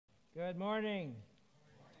Good morning.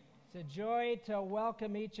 It's a joy to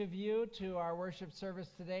welcome each of you to our worship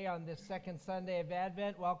service today on this second Sunday of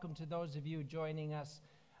Advent. Welcome to those of you joining us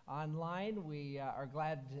online. We are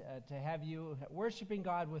glad to have you worshiping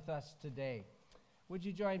God with us today. Would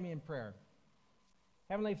you join me in prayer?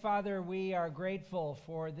 Heavenly Father, we are grateful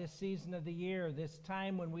for this season of the year, this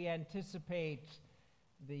time when we anticipate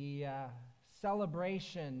the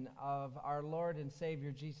celebration of our Lord and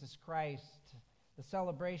Savior Jesus Christ, the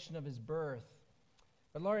celebration of his birth.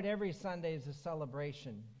 But Lord, every Sunday is a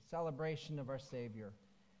celebration of our Savior.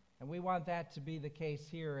 And we want that to be the case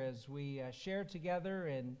here as we share together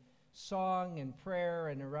in song and prayer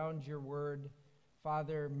and around your word.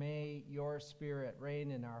 Father, may your Spirit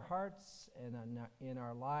reign in our hearts and in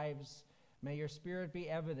our lives. May your Spirit be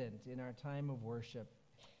evident in our time of worship.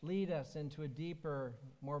 Lead us into a deeper,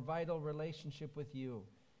 more vital relationship with you.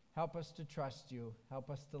 Help us to trust you.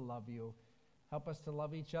 Help us to love you. Help us to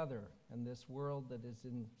love each other in this world that is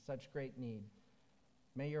in such great need.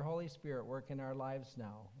 May your Holy Spirit work in our lives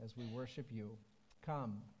now as we worship you.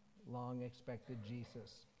 Come, long expected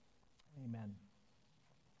Jesus. Amen.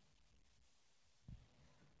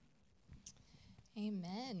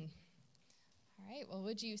 Amen. All right, well,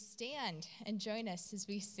 would you stand and join us as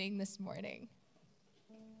we sing this morning?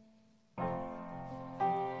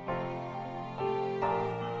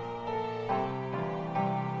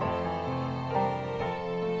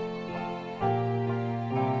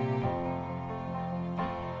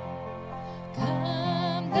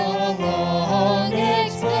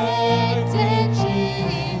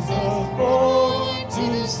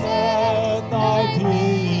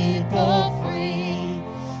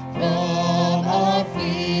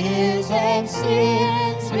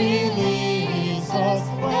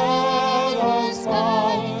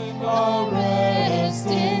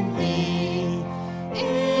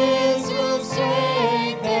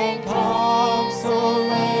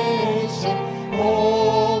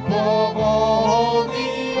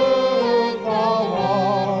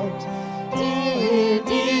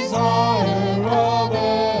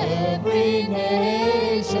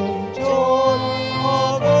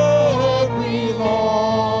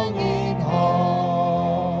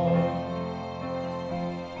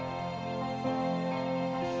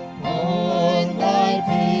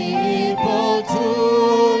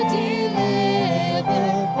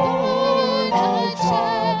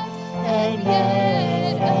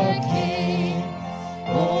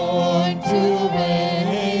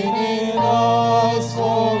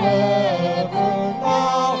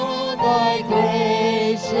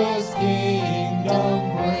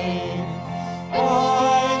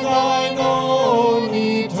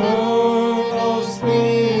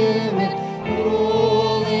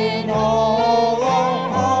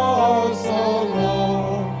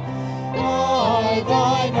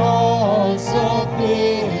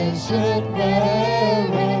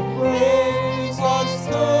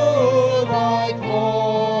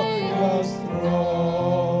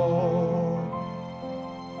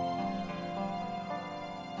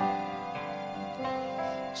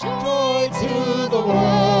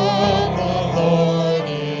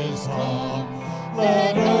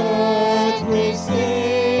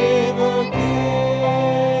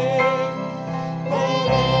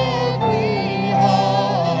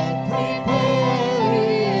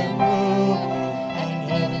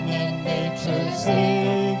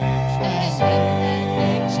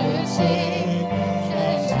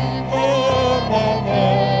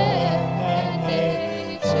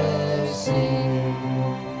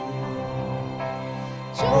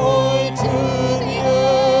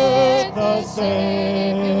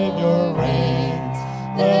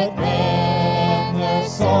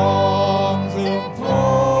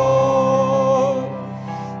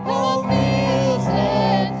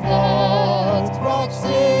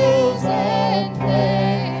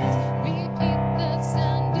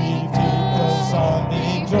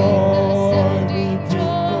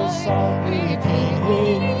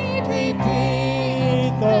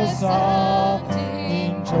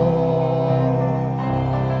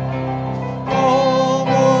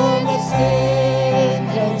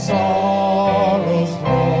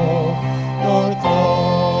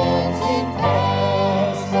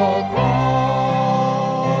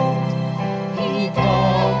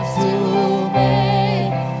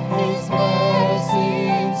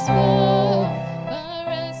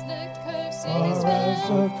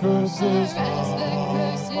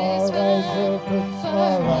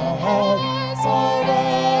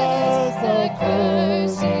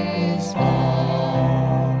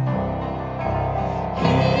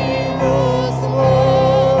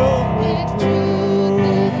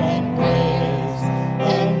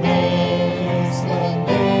 And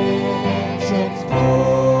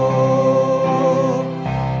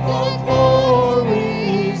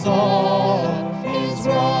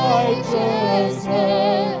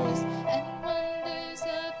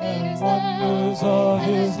wonders of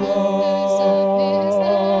his love,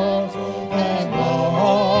 and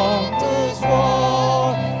wonders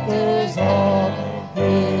of his love.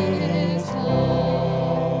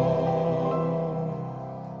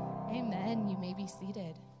 Amen. You may be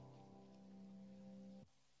seated.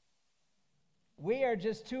 We are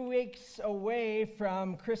just 2 weeks away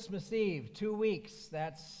from Christmas Eve. 2 weeks.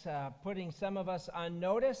 That's putting some of us on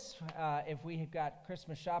notice if we have got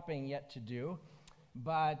Christmas shopping yet to do.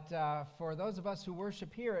 But for those of us who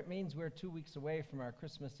worship here, it means we're 2 weeks away from our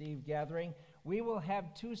Christmas Eve gathering. We will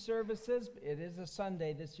have 2 services. It is a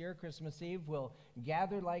Sunday this year, Christmas Eve. We'll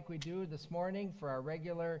gather like we do this morning for our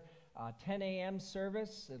regular 10 a.m.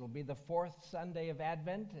 service. It'll be the 4th Sunday of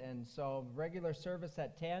Advent, and so regular service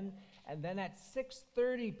at 10. And then at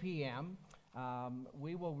 6:30 p.m.,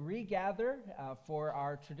 we will regather for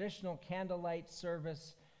our traditional candlelight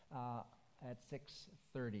service at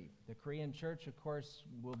 6:30. The Korean church, of course,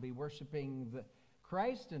 will be worshiping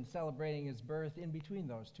Christ and celebrating his birth in between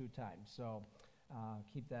those 2 times. So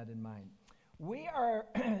keep that in mind. We are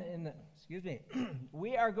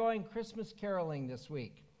we are going Christmas caroling this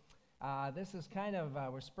week. This is kind of,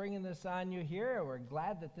 we're springing this on you here. We're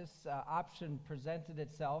glad that this option presented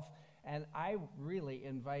itself, and I really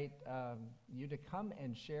invite you to come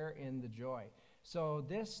and share in the joy. So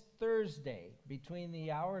this Thursday, between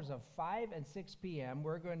the hours of 5 and 6 p.m.,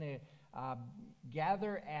 we're going to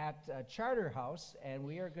gather at Charter House, and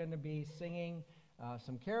we are going to be singing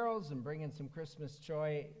some carols and bringing some Christmas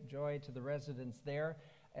joy to the residents there.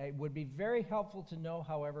 It would be very helpful to know,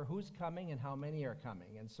 however, who's coming and how many are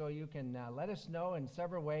coming. And so you can let us know in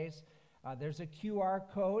several ways. There's a QR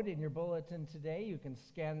code in your bulletin today. You can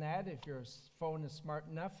scan that if your phone is smart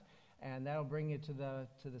enough, and that'll bring you to the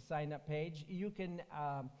sign-up page. You can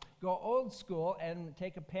go old school and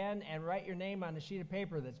take a pen and write your name on a sheet of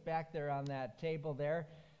paper that's back there on that table there,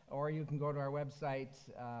 or you can go to our website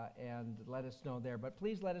and let us know there. But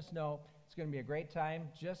please let us know. It's going to be a great time,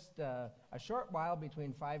 just a short while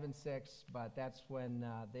between 5 and 6, but that's when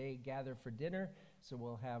they gather for dinner, so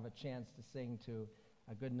we'll have a chance to sing to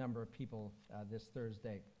a good number of people this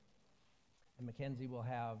Thursday. And Mackenzie will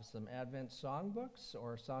have some Advent songbooks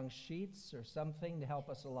or song sheets or something to help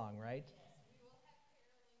us along, right? Yes, we will have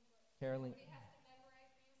caroling. Caroling. We have to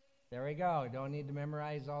memorize music. There we go. Don't need to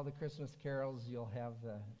memorize all the Christmas carols. You'll have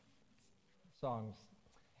the songs.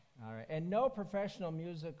 All right. And no professional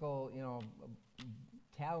musical,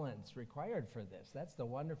 talents required for this. That's the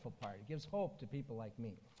wonderful part. It gives hope to people like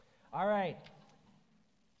me. All right.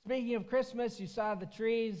 Speaking of Christmas, you saw the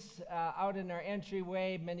trees out in our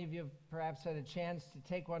entryway. Many of you have perhaps had a chance to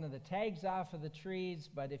take one of the tags off of the trees,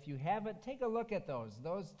 but if you haven't, take a look at those.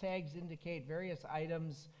 Those tags indicate various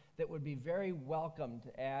items that would be very welcomed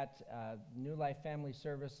at New Life Family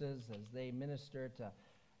Services as they minister to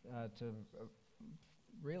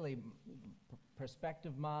really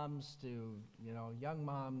prospective moms, to young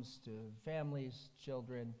moms, to families,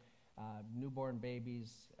 children, newborn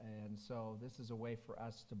babies, and so this is a way for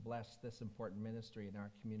us to bless this important ministry in our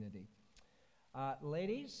community.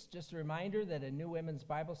 Ladies, just a reminder that a new women's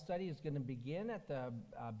Bible study is going to begin at the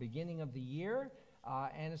beginning of the year,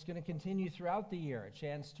 and it's going to continue throughout the year. A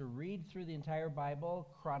chance to read through the entire Bible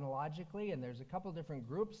chronologically, and there's a couple different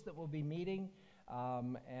groups that will be meeting.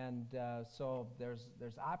 So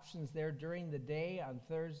there's options there during the day on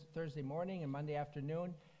Thursday morning and Monday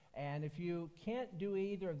afternoon. And if you can't do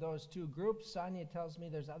either of those 2 groups, Sonia tells me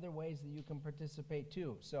there's other ways that you can participate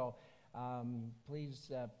too. So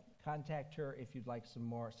please contact her if you'd like some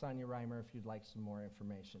more, Sonia Reimer, if you'd like some more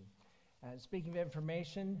information. Speaking of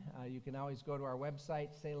information, you can always go to our website,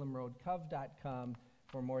 salemroadcov.com,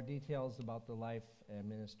 for more details about the life and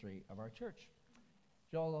ministry of our church.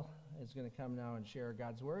 Joel is going to come now and share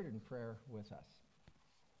God's word and prayer with us.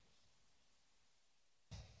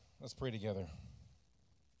 Let's pray together.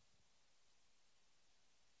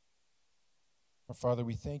 Our Father,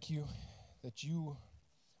 we thank you that you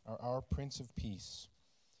are our Prince of Peace,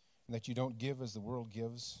 and that you don't give as the world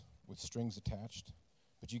gives with strings attached,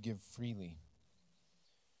 but you give freely.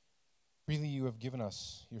 Freely you have given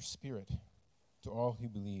us your Spirit to all who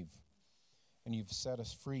believe, and you've set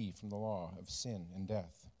us free from the law of sin and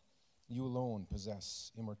death. You alone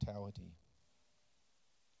possess immortality.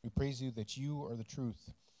 We praise you that you are the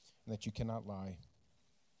truth and that you cannot lie.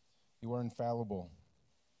 You are infallible.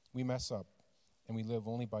 We mess up, and we live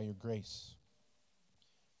only by your grace.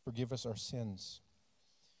 Forgive us our sins.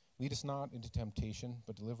 Lead us not into temptation,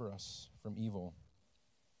 but deliver us from evil.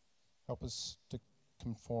 Help us to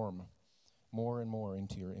conform more and more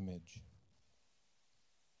into your image.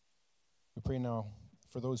 We pray now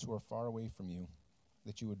for those who are far away from you,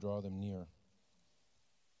 that you would draw them near.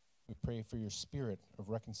 We pray for your spirit of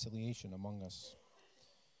reconciliation among us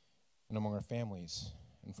and among our families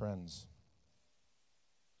and friends.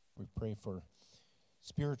 We pray for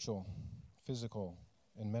spiritual, physical,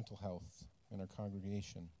 and mental health in our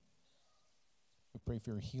congregation. We pray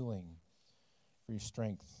for your healing, for your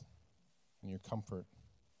strength, and your comfort.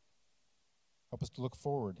 Help us to look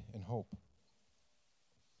forward in hope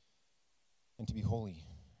and to be holy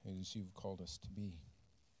as you've called us to be.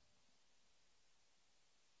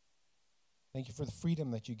 Thank you for the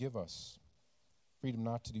freedom that you give us. Freedom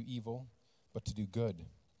not to do evil, but to do good.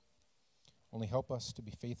 Only help us to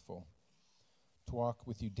be faithful, to walk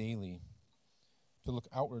with you daily, to look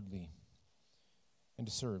outwardly, and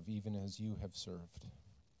to serve even as you have served.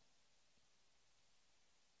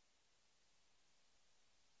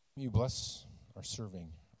 May you bless our serving,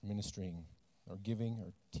 our ministering, our giving,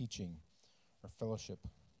 our teaching, our fellowship,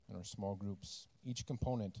 and our small groups, each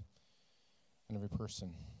component and every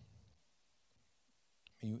person.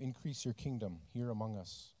 May you increase your kingdom here among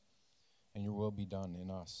us, and your will be done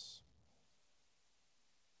in us.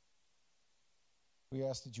 We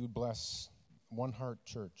ask that you would bless One Heart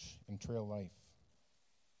Church and Trail Life.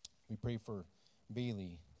 We pray for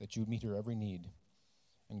Bailey, that you would meet her every need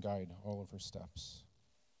and guide all of her steps.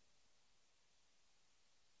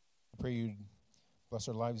 I pray you'd bless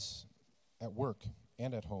our lives at work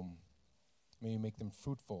and at home. May you make them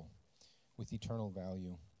fruitful with eternal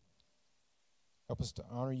value. Help us to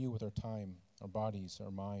honor you with our time, our bodies,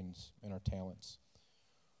 our minds, and our talents.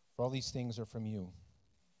 For all these things are from you.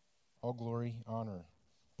 All glory, honor,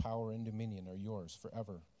 power, and dominion are yours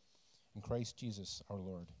forever. In Christ Jesus our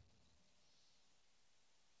Lord.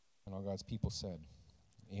 And all God's people said,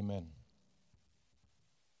 Amen.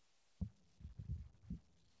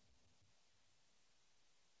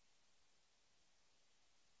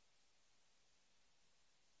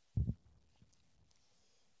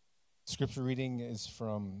 Scripture reading is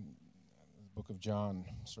from the book of John,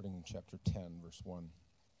 starting in chapter 10, verse 1.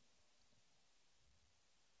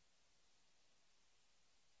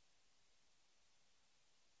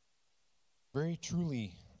 Very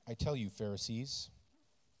truly, I tell you, Pharisees,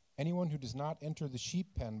 anyone who does not enter the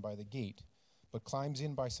sheep pen by the gate, but climbs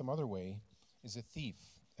in by some other way, is a thief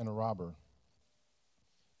and a robber.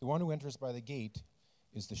 The one who enters by the gate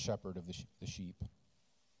is the shepherd of the sheep.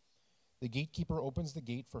 The gatekeeper opens the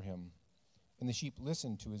gate for him, and the sheep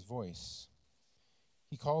listen to his voice.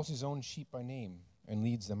 He calls his own sheep by name and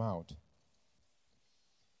leads them out.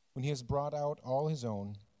 When he has brought out all his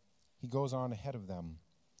own, he goes on ahead of them,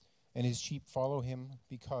 and his sheep follow him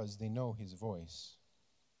because they know his voice.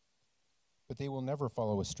 But they will never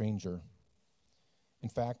follow a stranger. In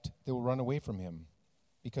fact, they will run away from him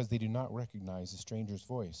because they do not recognize the stranger's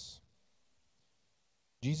voice.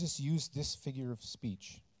 Jesus used this figure of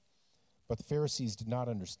speech, but the Pharisees did not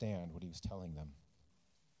understand what he was telling them.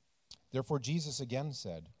 Therefore Jesus again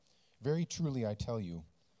said, Very truly I tell you,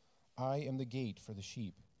 I am the gate for the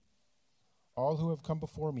sheep. All who have come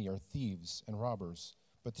before me are thieves and robbers,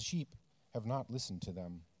 but the sheep have not listened to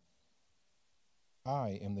them.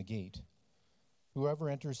 I am the gate. Whoever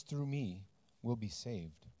enters through me will be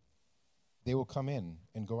saved. They will come in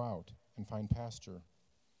and go out and find pasture.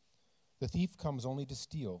 The thief comes only to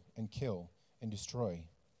steal and kill and destroy.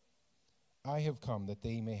 I have come that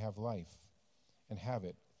they may have life and have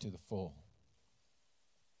it to the full.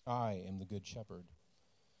 I am the good shepherd.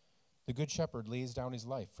 The good shepherd lays down his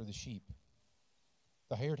life for the sheep.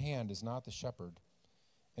 The hired hand is not the shepherd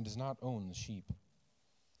and does not own the sheep.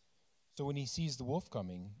 So when he sees the wolf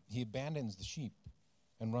coming, he abandons the sheep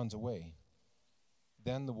and runs away.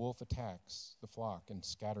 Then the wolf attacks the flock and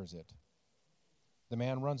scatters it. The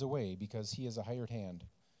man runs away because he is a hired hand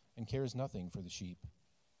and cares nothing for the sheep.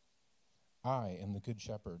 I am the good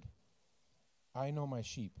shepherd. I know my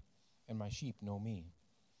sheep, and my sheep know me,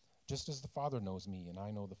 just as the Father knows me, and I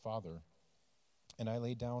know the Father, and I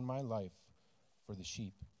lay down my life for the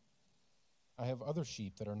sheep. I have other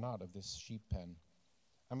sheep that are not of this sheep pen.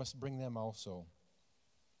 I must bring them also.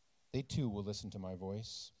 They too will listen to my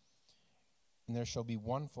voice, and there shall be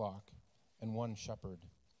one flock and one shepherd.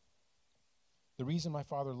 The reason my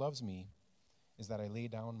Father loves me is that I lay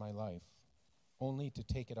down my life, only to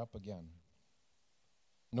take it up again.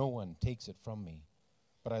 No one takes it from me,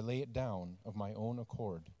 but I lay it down of my own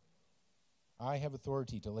accord. I have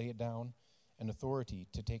authority to lay it down and authority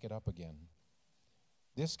to take it up again.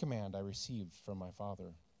 This command I received from my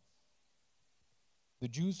Father. The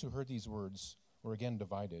Jews who heard these words were again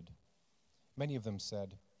divided. Many of them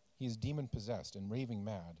said, He is demon-possessed and raving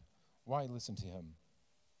mad. Why listen to him?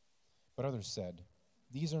 But others said,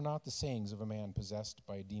 These are not the sayings of a man possessed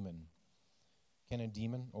by a demon. Can a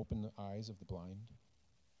demon open the eyes of the blind?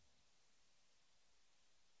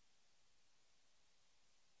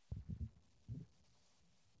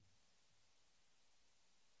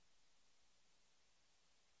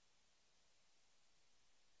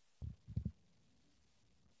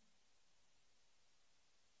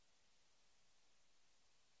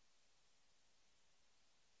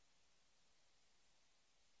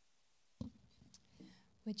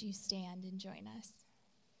 Would you stand and join us?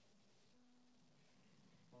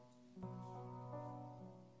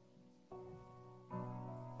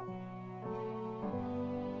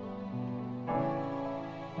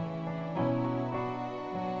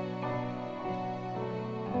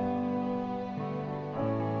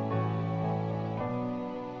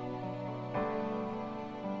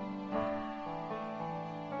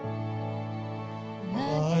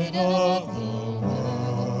 Light of the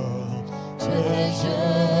world, treasure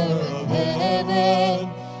of heaven,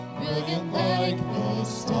 brilliant like the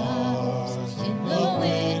stars in the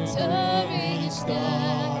wintry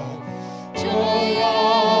sky. Joy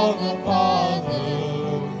of the Father,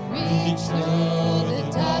 reach through the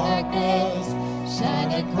darkness,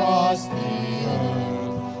 shine across the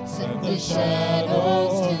earth, send the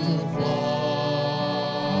shadows to fly.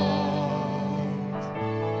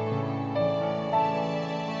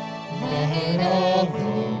 Light of the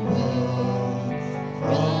world,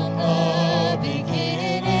 from the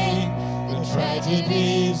beginning, the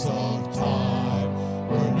tragedies of time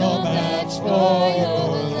were no match for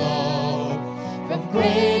your love. From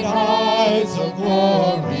great heights of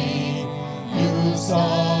glory, you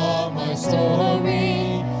saw my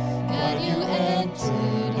story. God, you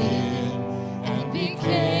entered in and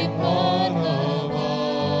became one of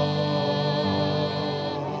us.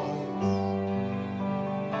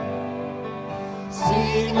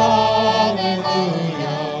 Sing hallelujah,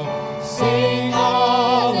 sing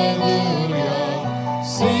hallelujah,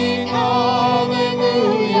 sing hallelujah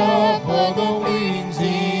for the things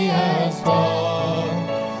he has done.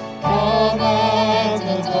 Come and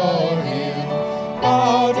adore him,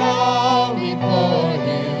 bow down before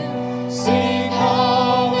him, sing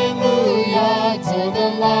hallelujah to the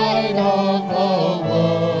light of the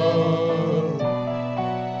world.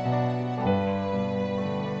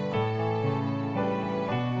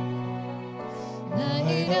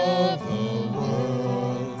 Light of the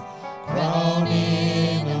world, crowned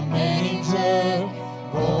in a manger,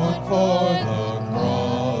 born for the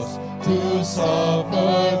cross, to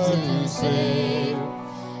suffer, to save.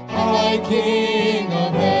 High King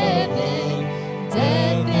of heaven,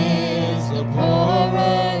 death is the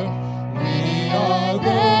poorer, we are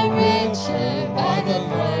the richer by the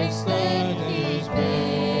price that is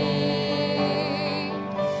paid.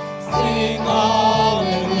 Sing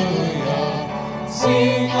hallelujah,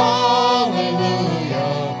 sing hallelujah,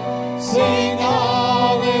 sing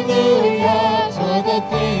hallelujah for the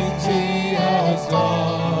things he has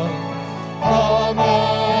done. Come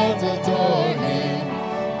and adore him,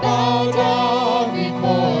 bow down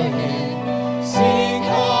before him, sing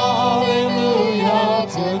hallelujah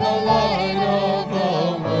to the light of the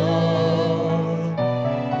world.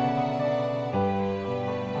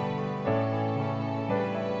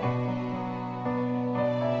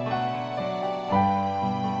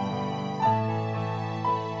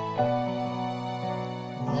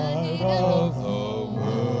 Light of the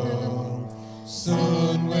world,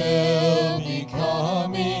 soon will be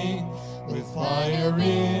coming with fire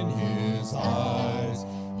in his eyes.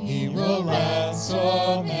 He will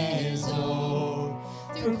ransom his own.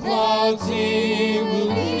 Through clouds he will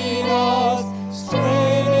lead us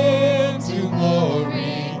straight into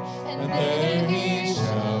glory, and there he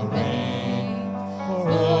shall reign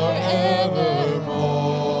forevermore.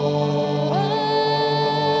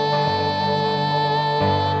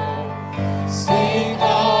 Sing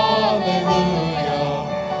hallelujah,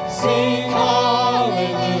 sing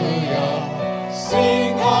hallelujah,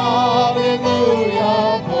 sing hallelujah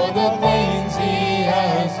for the things he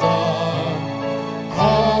has done.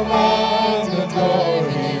 Come and adore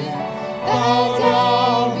him, bow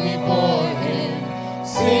down before him,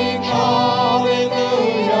 sing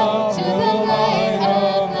hallelujah to the light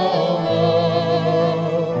of the world.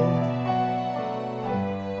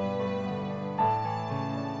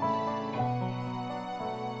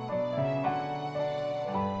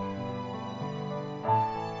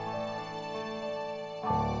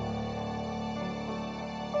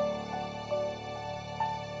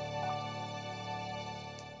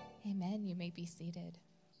 Amen. You may be seated.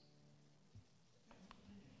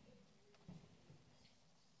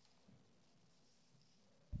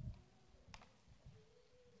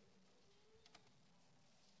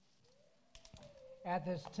 At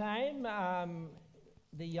this time,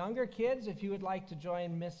 the younger kids, if you would like to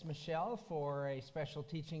join Miss Michelle for a special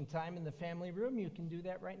teaching time in the family room, you can do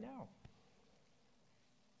that right now.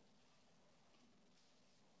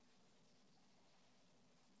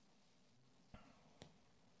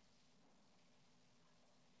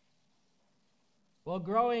 Well,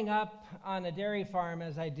 growing up on a dairy farm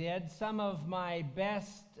as I did, some of my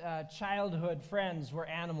best childhood friends were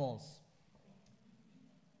animals.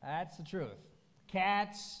 That's the truth.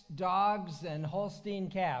 Cats, dogs, and Holstein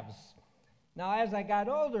calves. Now, as I got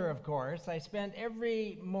older, of course, I spent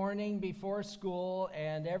every morning before school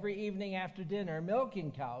and every evening after dinner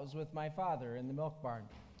milking cows with my father in the milk barn.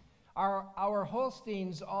 Our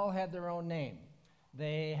Holsteins all had their own name.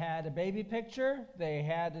 They had a baby picture, they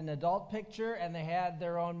had an adult picture, and they had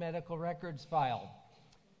their own medical records filed.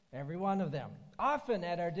 Every one of them. Often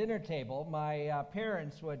at our dinner table, my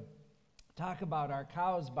parents would talk about our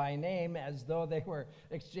cows by name as though they were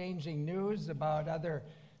exchanging news about other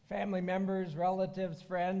family members, relatives,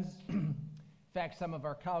 friends. In fact, some of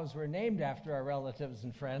our cows were named after our relatives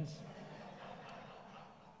and friends.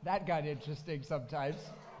 That got interesting sometimes.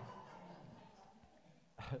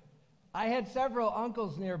 I had several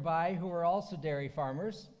uncles nearby who were also dairy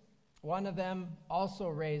farmers. One of them also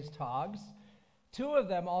raised hogs. Two of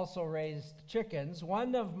them also raised chickens.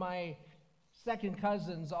 One of my second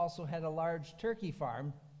cousins also had a large turkey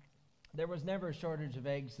farm. There was never a shortage of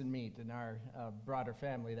eggs and meat in our broader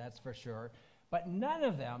family, that's for sure. But none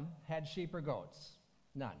of them had sheep or goats.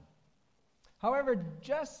 None. However,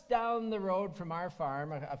 just down the road from our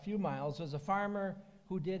farm, a few miles, was a farmer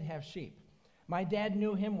who did have sheep. My dad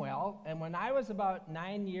knew him well, and when I was about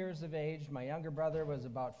 9 years of age, my younger brother was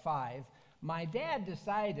about 5, my dad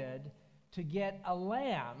decided to get a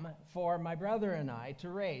lamb for my brother and I to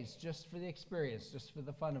raise, just for the experience, just for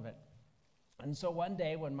the fun of it. And so one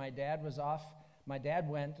day when my dad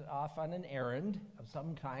went off on an errand of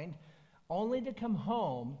some kind, only to come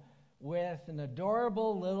home with an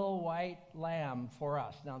adorable little white lamb for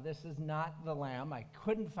us. Now, this is not the lamb. I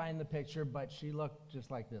couldn't find the picture, but she looked just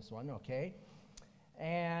like this one, okay?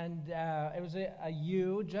 And it was a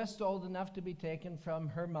ewe, just old enough to be taken from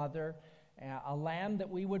her mother, a lamb that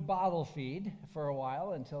we would bottle feed for a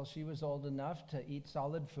while until she was old enough to eat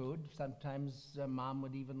solid food. Sometimes Mom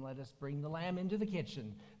would even let us bring the lamb into the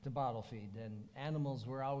kitchen to bottle feed, and animals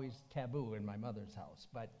were always taboo in my mother's house,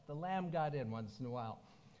 but the lamb got in once in a while.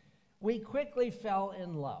 We quickly fell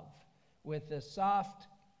in love with this soft,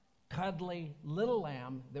 cuddly little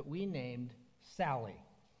lamb that we named Sally.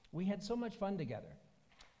 We had so much fun together.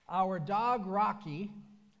 Our dog, Rocky.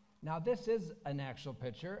 Now, this is an actual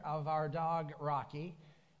picture of our dog, Rocky.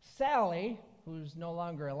 Sally, who's no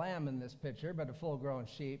longer a lamb in this picture, but a full-grown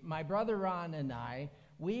sheep, my brother Ron and I,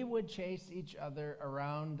 we would chase each other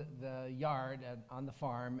around the yard on the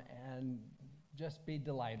farm and just be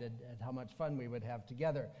delighted at how much fun we would have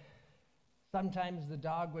together. Sometimes the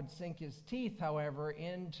dog would sink his teeth, however,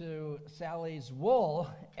 into Sally's wool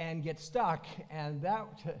and get stuck, and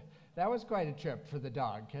that was quite a trip for the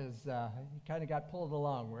dog because he kind of got pulled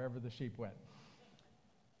along wherever the sheep went.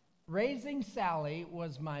 Raising Sally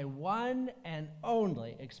was my one and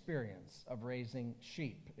only experience of raising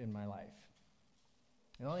sheep in my life.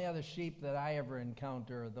 The only other sheep that I ever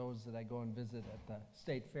encounter are those that I go and visit at the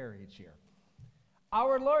state fair each year.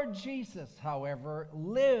 Our Lord Jesus, however,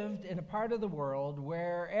 lived in a part of the world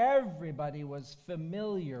where everybody was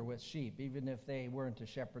familiar with sheep, even if they weren't a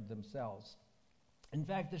shepherd themselves. In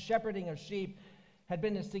fact, the shepherding of sheep had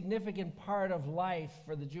been a significant part of life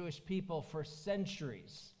for the Jewish people for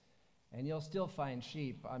centuries, and you'll still find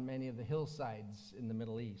sheep on many of the hillsides in the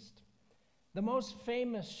Middle East. The most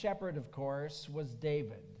famous shepherd, of course, was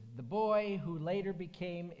David, the boy who later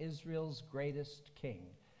became Israel's greatest king.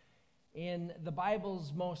 In the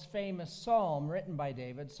Bible's most famous psalm written by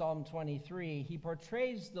David, Psalm 23, he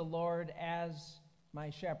portrays the Lord as my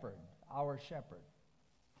shepherd, our shepherd.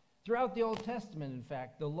 Throughout the Old Testament, in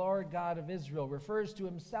fact, the Lord God of Israel refers to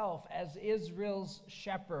himself as Israel's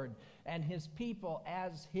shepherd and his people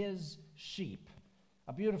as his sheep.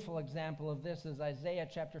 A beautiful example of this is Isaiah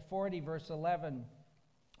chapter 40, verse 11,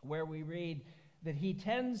 where we read that he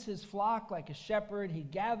tends his flock like a shepherd. He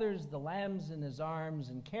gathers the lambs in his arms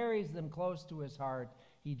and carries them close to his heart.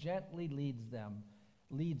 He gently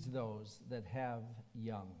leads those that have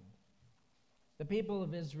young. The people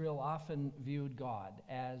of Israel often viewed God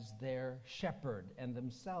as their shepherd and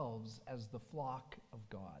themselves as the flock of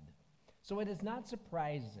God. So it is not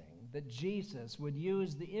surprising that Jesus would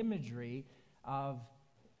use the imagery of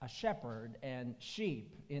a shepherd and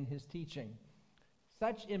sheep in his teaching.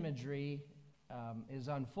 Such imagery is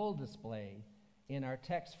on full display in our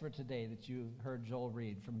text for today that you heard Joel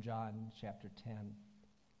read from John chapter 10.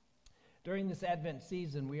 During this Advent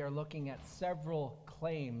season, we are looking at several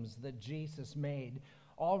claims that Jesus made,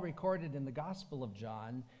 all recorded in the Gospel of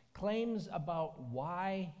John, claims about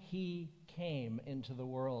why he came into the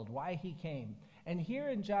world, why he came. And here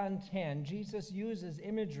in John 10, Jesus uses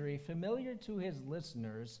imagery familiar to his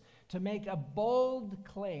listeners to make a bold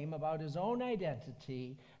claim about his own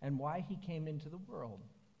identity and why he came into the world.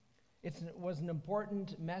 It was an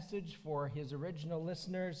important message for his original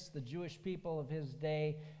listeners, the Jewish people of his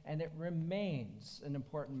day, and it remains an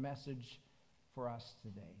important message for us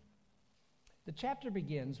today. The chapter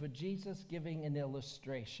begins with Jesus giving an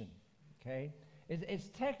illustration, okay? It's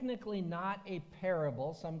technically not a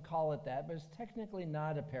parable. Some call it that, but it's technically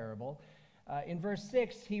not a parable. In verse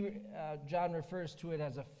 6, John refers to it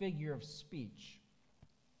as a figure of speech.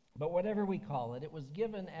 But whatever we call it, it was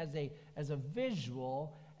given as a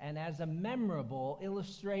visual and as a memorable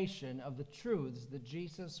illustration of the truths that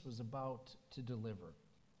Jesus was about to deliver.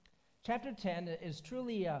 Chapter 10 is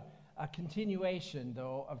truly a continuation,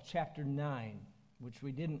 though, of chapter 9, which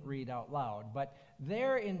we didn't read out loud. But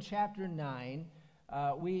there in chapter 9,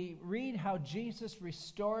 we read how Jesus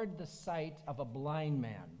restored the sight of a blind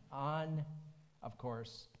man on, of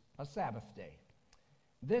course, a Sabbath day.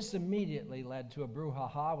 This immediately led to a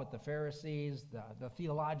brouhaha with the Pharisees, the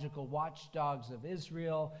theological watchdogs of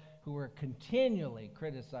Israel, who were continually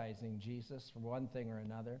criticizing Jesus for one thing or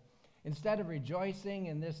another. Instead of rejoicing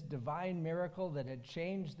in this divine miracle that had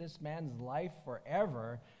changed this man's life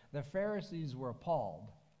forever, the Pharisees were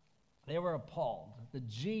appalled. They were appalled that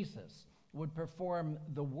Jesus would perform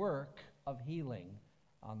the work of healing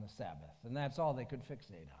on the Sabbath, and that's all they could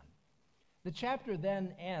fixate on. The chapter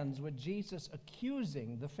then ends with Jesus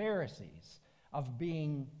accusing the Pharisees of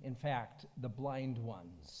being, in fact, the blind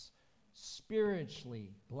ones. Spiritually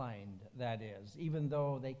blind, that is, even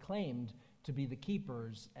though they claimed to be the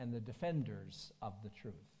keepers and the defenders of the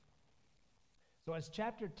truth. So as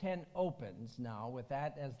chapter 10 opens now, with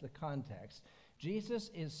that as the context, Jesus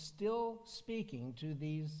is still speaking to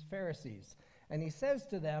these Pharisees. And he says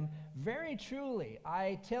to them, "Very truly,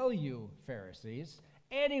 I tell you, Pharisees,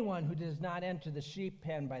 anyone who does not enter the sheep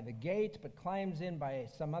pen by the gate, but climbs in by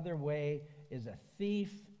some other way, is a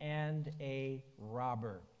thief and a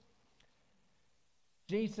robber."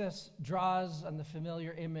 Jesus draws on the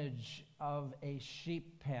familiar image of a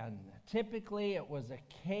sheep pen. Typically, it was a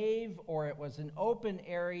cave or it was an open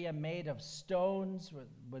area made of stones,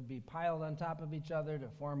 would be piled on top of each other to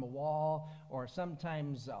form a wall, or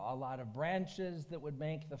sometimes a lot of branches that would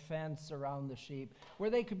make the fence around the sheep, where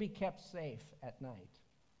they could be kept safe at night.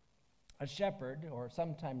 A shepherd, or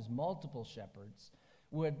sometimes multiple shepherds,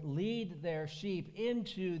 would lead their sheep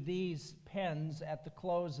into these pens at the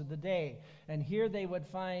close of the day. And here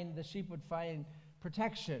the sheep would find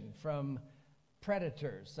protection from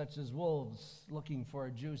predators, such as wolves looking for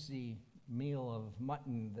a juicy meal of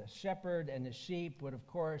mutton. The shepherd and the sheep would, of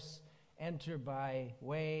course, enter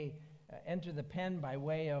the pen by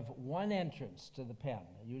way of one entrance to the pen,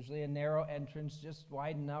 usually a narrow entrance just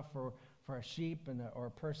wide enough for a sheep or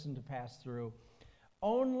a person to pass through.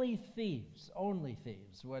 Only thieves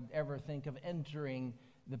would ever think of entering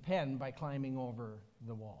the pen by climbing over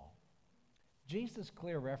the wall. Jesus'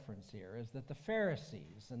 clear reference here is that the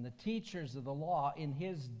Pharisees and the teachers of the law in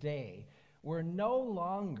his day were no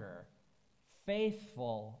longer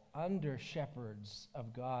faithful under shepherds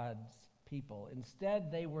of God's people. Instead,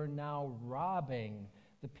 they were now robbing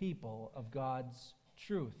the people of God's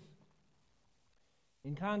truth.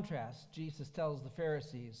 In contrast, Jesus tells the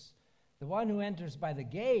Pharisees, "The one who enters by the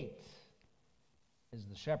gate is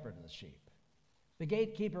the shepherd of the sheep. The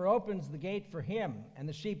gatekeeper opens the gate for him, and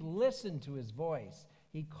the sheep listen to his voice.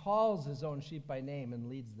 He calls his own sheep by name and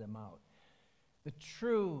leads them out." The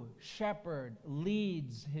true shepherd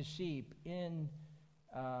leads his sheep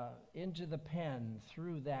into the pen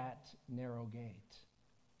through that narrow gate.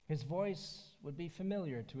 His voice would be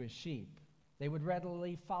familiar to his sheep. They would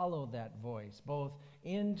readily follow that voice, both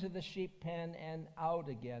into the sheep pen and out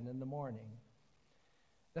again in the morning.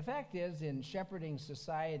 The fact is, in shepherding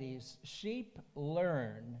societies, sheep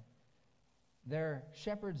learn their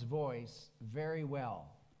shepherd's voice very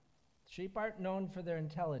well. Sheep aren't known for their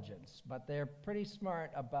intelligence, but they're pretty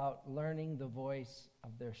smart about learning the voice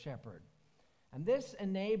of their shepherd. And this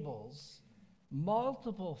enables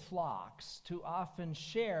multiple flocks to often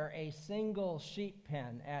share a single sheep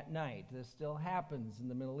pen at night. This still happens in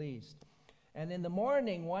the Middle East. And in the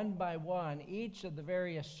morning, one by one, each of the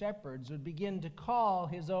various shepherds would begin to call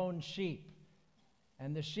his own sheep.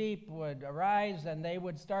 And the sheep would arise and they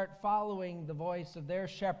would start following the voice of their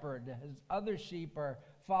shepherd, as other sheep are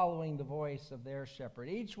following the voice of their shepherd,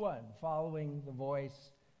 each one following the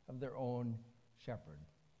voice of their own shepherd.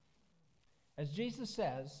 As Jesus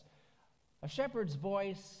says, a shepherd's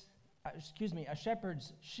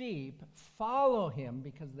sheep follow him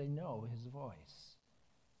because they know his voice.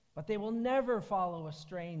 But they will never follow a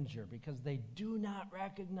stranger because they do not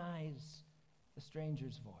recognize the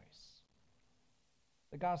stranger's voice.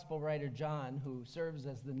 The gospel writer John, who serves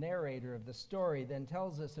as the narrator of the story, then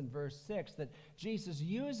tells us in verse 6 that Jesus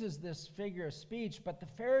uses this figure of speech, but the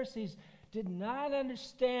Pharisees did not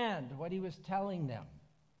understand what he was telling them.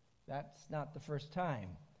 That's not the first time.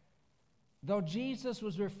 Though Jesus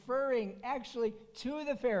was referring actually to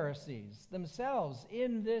the Pharisees themselves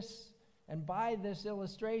in this and by this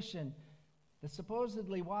illustration, the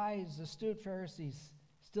supposedly wise, astute Pharisees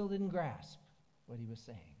still didn't grasp what he was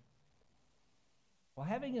saying. Well,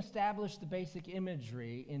 having established the basic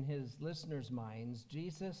imagery in his listeners' minds,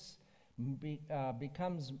 Jesus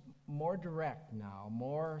becomes more direct now,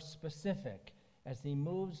 more specific, as he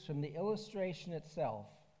moves from the illustration itself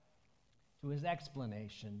to his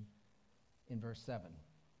explanation in verse 7.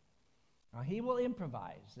 Now, he will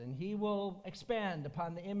improvise and he will expand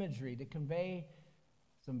upon the imagery to convey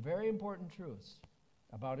some very important truths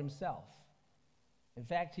about himself. In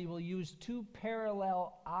fact, he will use two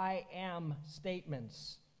parallel I am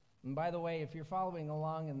statements. And by the way, if you're following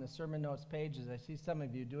along in the sermon notes pages, I see some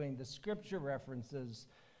of you doing the scripture references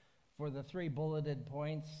for the 3 bulleted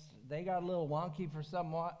points. They got a little wonky for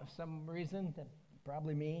some reason,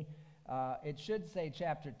 probably me. It should say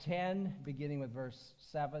chapter 10, beginning with verse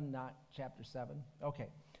 7, not chapter 7. Okay,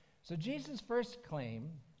 so Jesus' first claim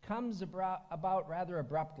comes about rather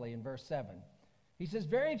abruptly in verse 7. He says,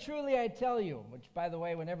 "Very truly I tell you," which, by the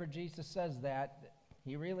way, whenever Jesus says that,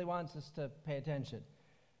 he really wants us to pay attention.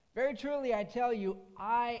 "Very truly I tell you,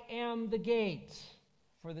 I am the gate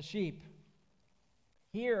for the sheep."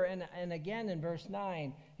 Here and again in verse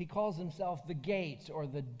 9, he calls himself the gate or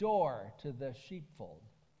the door to the sheepfold.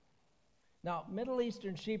 Now, Middle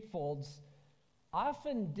Eastern sheepfolds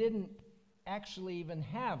often didn't actually even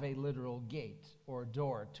have a literal gate or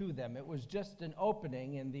door to them. It was just an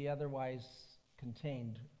opening in the otherwise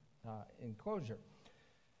contained enclosure.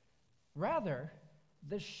 Rather,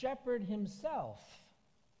 the shepherd himself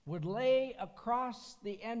would lay across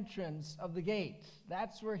the entrance of the gate.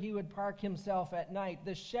 That's where he would park himself at night.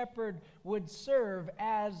 The shepherd would serve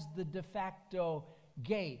as the de facto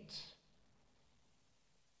gate.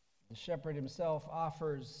 The shepherd himself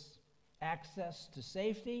offers access to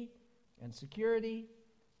safety and security,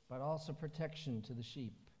 but also protection to the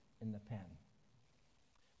sheep in the pen.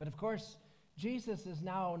 But of course, Jesus is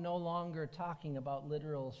now no longer talking about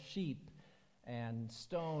literal sheep and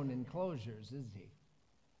stone enclosures, is he?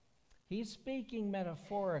 He's speaking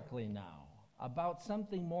metaphorically now about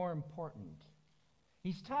something more important.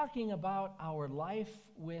 He's talking about our life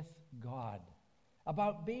with God,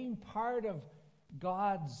 about being part of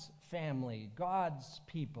God's family, God's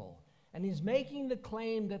people. And he's making the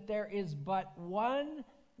claim that there is but one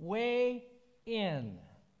way in.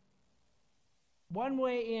 One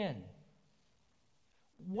way in.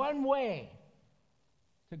 One way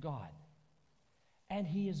to God. And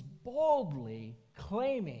he is boldly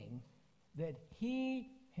claiming that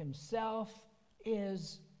he himself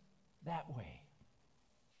is that way.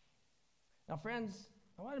 Now, friends,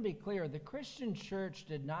 I want to be clear. The Christian church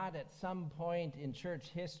did not at some point in church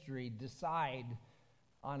history decide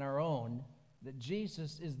on our own that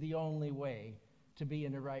Jesus is the only way to be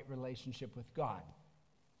in a right relationship with God.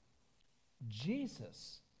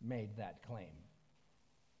 Jesus made that claim.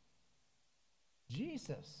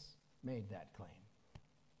 Jesus made that claim.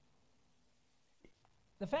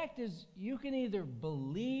 The fact is, you can either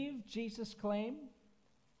believe Jesus' claim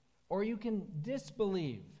or you can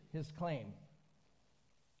disbelieve his claim.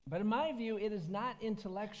 But in my view, it is not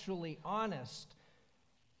intellectually honest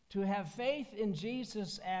to have faith in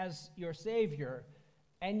Jesus as your Savior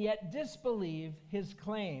and yet disbelieve his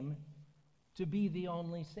claim to be the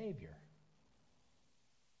only Savior.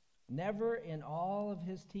 Never in all of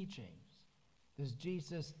his teachings does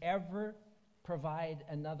Jesus ever provide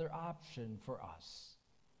another option for us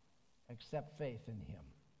except faith in him.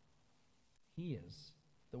 He is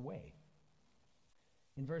the way.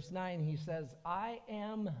 In verse 9, he says, "I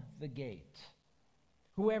am the gate.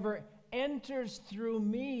 Whoever enters through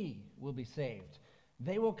me will be saved.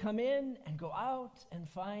 They will come in and go out and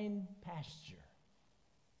find pasture."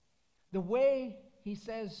 The way, he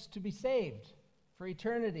says, to be saved for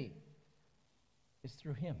eternity is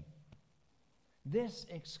through him. This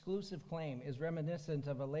exclusive claim is reminiscent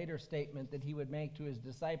of a later statement that he would make to his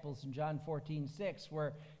disciples in John 14:6,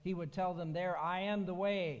 where he would tell them there, "I am the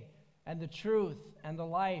way and the truth and the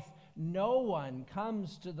life. No one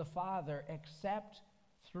comes to the Father except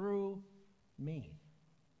through me."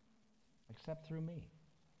 Except through me.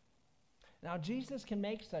 Now, Jesus can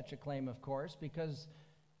make such a claim, of course, because,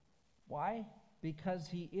 why? Because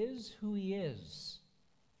he is who he is.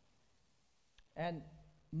 And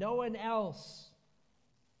no one else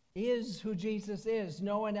is who Jesus is.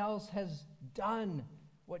 No one else has done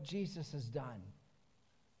what Jesus has done.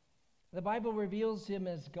 The Bible reveals him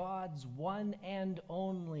as God's one and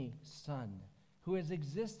only Son, who has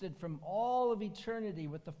existed from all of eternity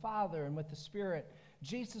with the Father and with the Spirit.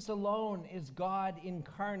 Jesus alone is God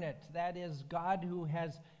incarnate, that is, God who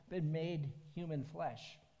has been made human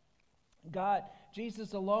flesh.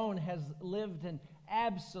 Jesus alone has lived an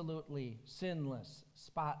absolutely sinless,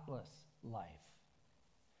 spotless life.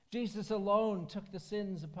 Jesus alone took the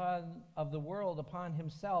sins of the world upon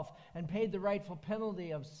himself and paid the rightful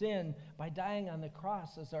penalty of sin by dying on the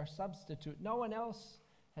cross as our substitute. No one else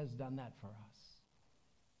has done that for us.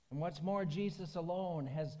 And what's more, Jesus alone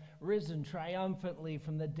has risen triumphantly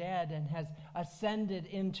from the dead and has ascended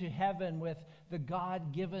into heaven with the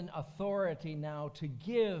God-given authority now to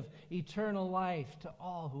give eternal life to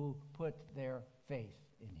all who put their faith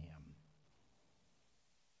in him.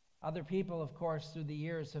 Other people, of course, through the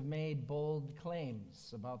years have made bold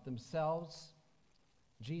claims about themselves.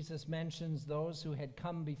 Jesus mentions those who had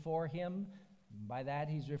come before him. By that,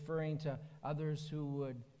 he's referring to others who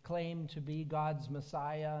would claim to be God's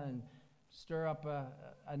Messiah and stir up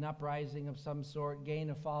an uprising of some sort,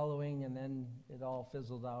 gain a following, and then it all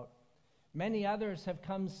fizzled out. Many others have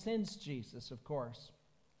come since Jesus, of course.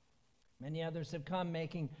 Many others have come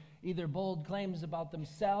making either bold claims about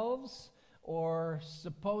themselves or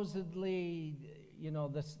supposedly,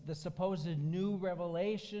 the supposed new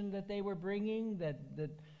revelation that they were bringing that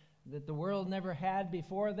the world never had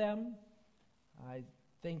before them. I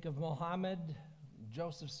think of Muhammad,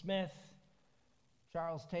 Joseph Smith,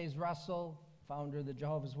 Charles Taze Russell, founder of the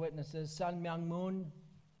Jehovah's Witnesses, Sun Myung Moon,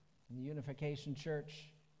 and the Unification Church.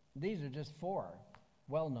 These are just four,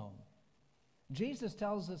 well-known. Jesus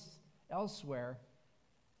tells us elsewhere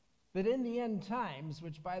that in the end times,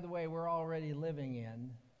 which, by the way, we're already living in,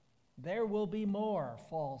 there will be more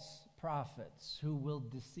false prophets who will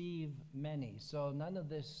deceive many. So none of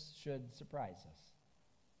this should surprise us.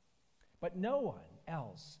 But no one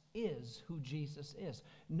else is who Jesus is.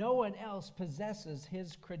 No one else possesses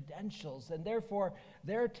his credentials, and therefore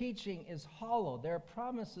their teaching is hollow. Their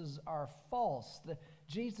promises are false.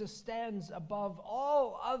 Jesus stands above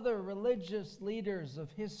all other religious leaders of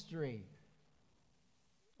history.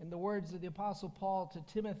 In the words of the Apostle Paul to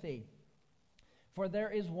Timothy, "For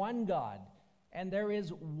there is one God, and there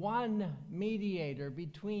is one mediator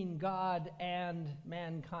between God and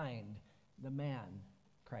mankind, the man,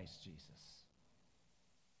 Christ Jesus.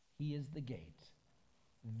 He is the gate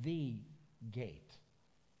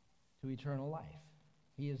to eternal life.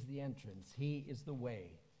 He is the entrance. He is the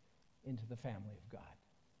way into the family of God."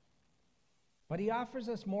 But he offers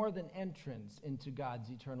us more than entrance into God's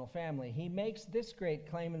eternal family. He makes this great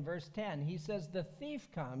claim in verse 10. He says, "The thief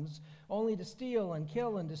comes only to steal and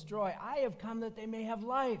kill and destroy. I have come that they may have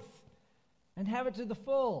life and have it to the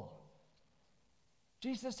full."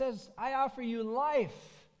 Jesus says, "I offer you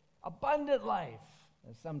life, abundant life,"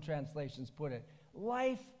 as some translations put it.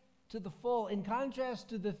 Life to the full. In contrast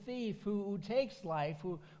to the thief who takes life,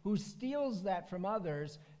 who steals that from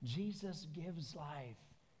others, Jesus gives life.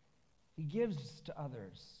 He gives to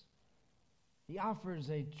others. He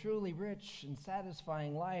offers a truly rich and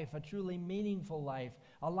satisfying life, a truly meaningful life,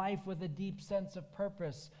 a life with a deep sense of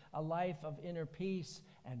purpose, a life of inner peace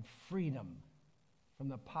and freedom from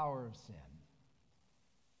the power of sin.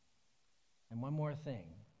 And one more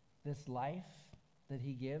thing, this life that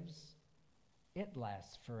he gives, it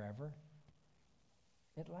lasts forever.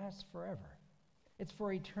 It lasts forever. It's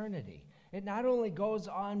for eternity. It not only goes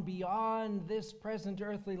on beyond this present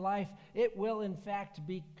earthly life, it will in fact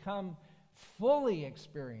become fully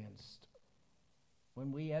experienced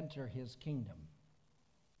when we enter his kingdom,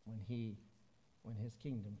 when his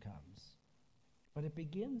kingdom comes. But it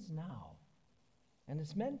begins now, and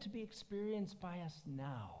it's meant to be experienced by us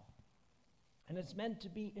now, and it's meant to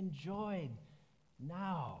be enjoyed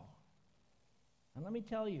now. And let me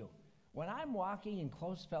tell you, when I'm walking in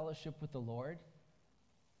close fellowship with the Lord,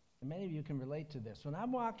 and many of you can relate to this, when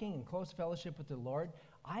I'm walking in close fellowship with the Lord,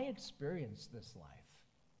 I experience this life.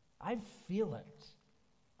 I feel it.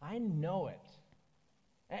 I know it.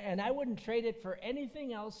 And I wouldn't trade it for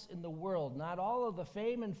anything else in the world. Not all of the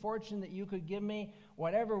fame and fortune that you could give me,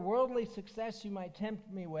 whatever worldly success you might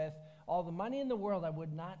tempt me with, all the money in the world, I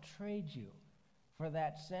would not trade you for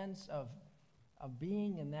that sense of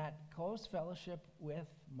being in that close fellowship with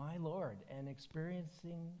my Lord and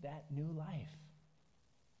experiencing that new life.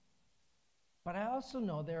 But I also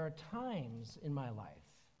know there are times in my life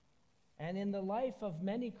and in the life of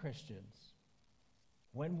many Christians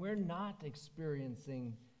when we're not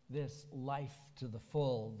experiencing this life to the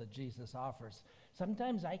full that Jesus offers.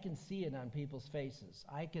 Sometimes I can see it on people's faces.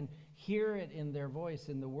 I can hear it in their voice,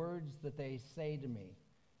 in the words that they say to me.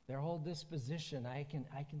 Their whole disposition, I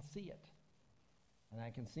can see it. And I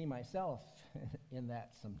can see myself in that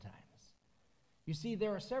sometimes. You see,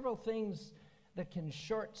 there are several things that can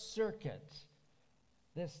short circuit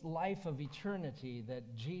this life of eternity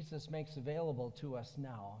that Jesus makes available to us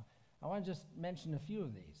now. I want to just mention a few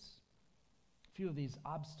of these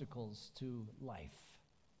obstacles to life.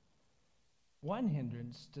 One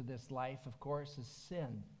hindrance to this life, of course, is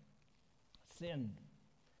sin. Sin.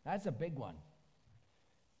 That's a big one.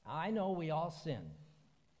 I know we all sin.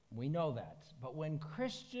 We know that. But when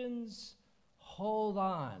Christians hold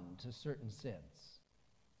on to certain sins,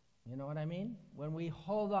 you know what I mean? When we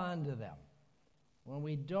hold on to them, when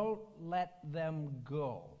we don't let them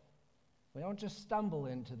go, we don't just stumble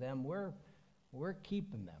into them, we're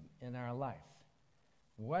keeping them in our life.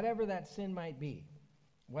 Whatever that sin might be,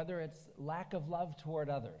 whether it's lack of love toward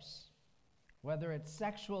others, whether it's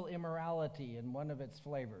sexual immorality in one of its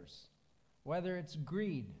flavors, whether it's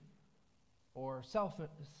greed or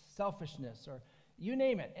selfishness, or you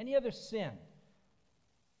name it, any other sin,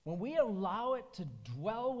 when we allow it to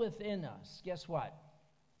dwell within us, guess what?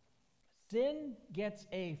 Sin gets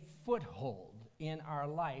a foothold in our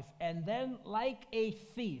life, and then, like a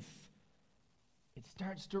thief, it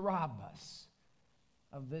starts to rob us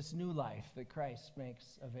of this new life that Christ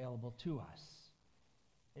makes available to us.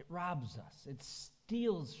 It robs us. It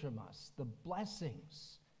steals from us the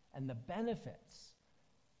blessings and the benefits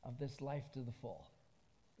of this life to the full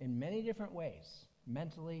in many different ways,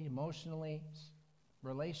 mentally, emotionally,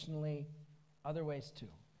 relationally, other ways too.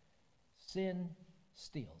 Sin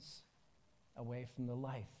steals away from the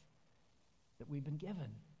life that we've been given.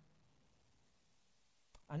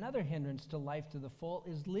 Another hindrance to life to the full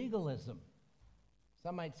is legalism.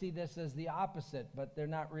 Some might see this as the opposite, but they're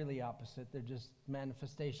not really opposite. They're just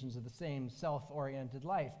manifestations of the same self-oriented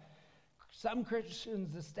life. Some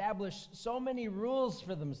Christians establish so many rules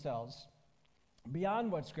for themselves beyond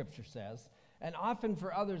what Scripture says, and often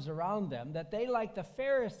for others around them, that they, like the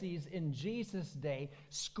Pharisees in Jesus' day,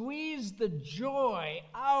 squeeze the joy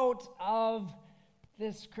out of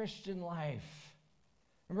this Christian life.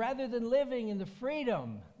 Rather than living in the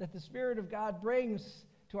freedom that the Spirit of God brings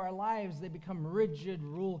to our lives, they become rigid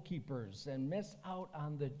rule keepers and miss out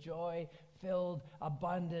on the joy-filled,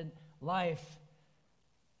 abundant life.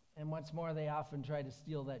 And what's more, they often try to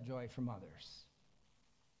steal that joy from others.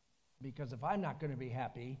 Because if I'm not going to be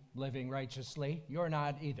happy living righteously, you're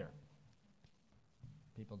not either.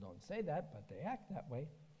 People don't say that, but they act that way.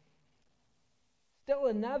 Still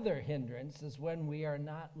another hindrance is when we are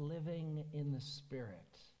not living in the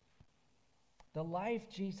Spirit. The life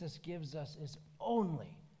Jesus gives us is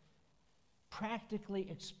only practically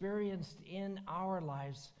experienced in our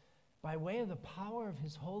lives by way of the power of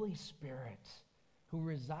His Holy Spirit, who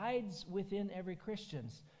resides within every Christian.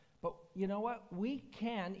 But you know what? We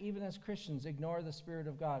can, even as Christians, ignore the Spirit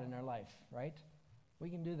of God in our life, right? We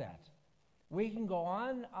can do that. We can go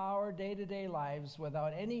on our day-to-day lives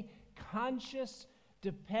without any conscious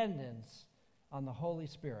dependence on the Holy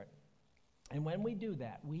Spirit. And when we do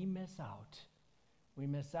that, we miss out. We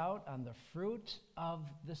miss out on the fruit of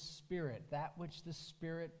the Spirit, that which the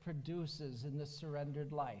Spirit produces in the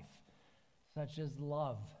surrendered life, such as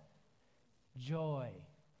love, joy,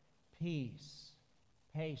 peace,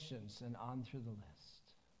 patience, and on through the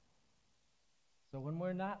list. So when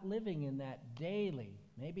we're not living in that daily,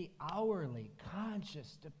 maybe hourly,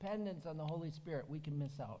 conscious dependence on the Holy Spirit, we can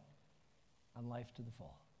miss out on life to the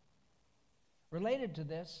full. Related to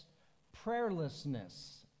this,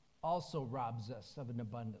 prayerlessness also robs us of an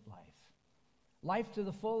abundant life. Life to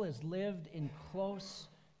the full is lived in close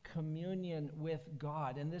communion with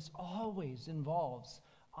God, and this always involves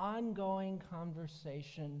ongoing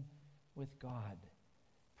conversation with God.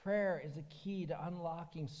 Prayer is a key to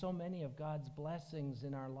unlocking so many of God's blessings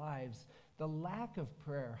in our lives. The lack of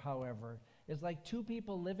prayer, however, is like two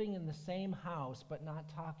people living in the same house but not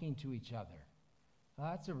talking to each other. Well,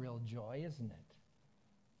 that's a real joy, isn't it?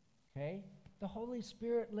 Okay? The Holy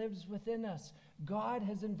Spirit lives within us. God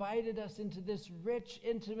has invited us into this rich,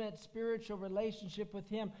 intimate, spiritual relationship with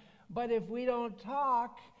Him. But if we don't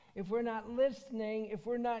talk, if we're not listening, if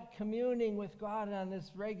we're not communing with God on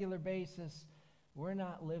this regular basis, we're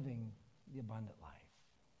not living the abundant life.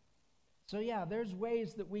 So yeah, there's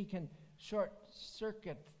ways that we can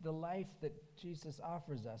short-circuit the life that Jesus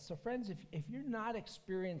offers us. So friends, if you're not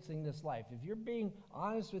experiencing this life, if you're being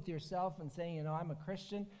honest with yourself and saying, I'm a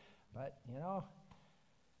Christian, but,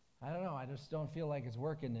 I don't know, I just don't feel like it's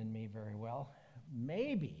working in me very well.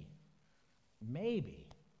 Maybe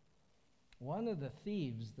one of the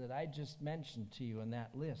thieves that I just mentioned to you in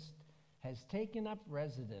that list has taken up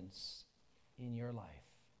residence in your life,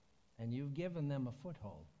 and you've given them a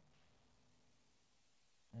foothold.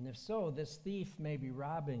 And if so, this thief may be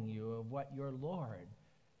robbing you of what your Lord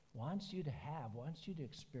wants you to have, wants you to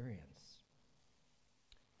experience.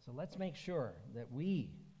 So let's make sure that we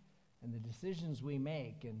and the decisions we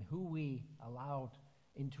make and who we allow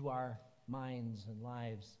into our minds and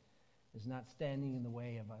lives is not standing in the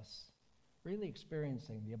way of us really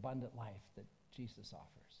experiencing the abundant life that Jesus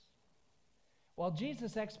offers. While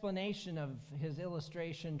Jesus' explanation of his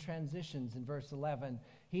illustration transitions in verse 11,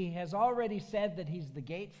 he has already said that he's the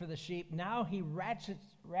gate for the sheep. Now he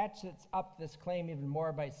ratchets up this claim even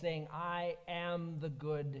more by saying, I am the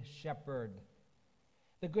good shepherd.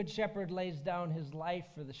 The good shepherd lays down his life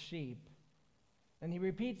for the sheep. And he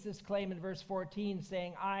repeats this claim in verse 14,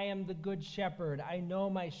 saying, I am the good shepherd. I know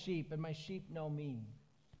my sheep, and my sheep know me.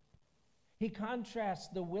 He contrasts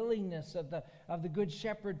the willingness of the good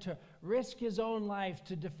shepherd to risk his own life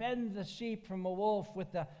to defend the sheep from a wolf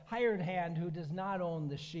with the hired hand who does not own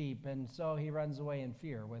the sheep, and so he runs away in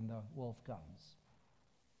fear when the wolf comes.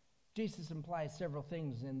 Jesus implies several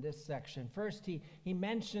things in this section. First, his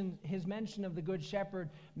mention of the Good Shepherd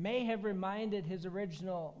may have reminded his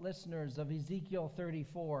original listeners of Ezekiel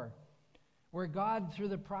 34, where God, through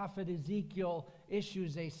the prophet Ezekiel,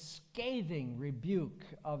 issues a scathing rebuke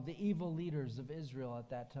of the evil leaders of Israel at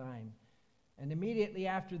that time. And immediately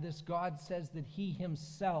after this, God says that he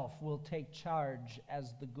himself will take charge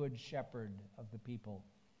as the Good Shepherd of the people.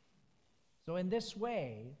 So in this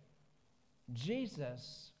way,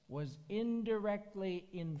 Jesus was indirectly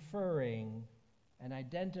inferring and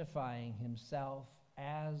identifying himself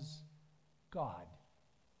as God.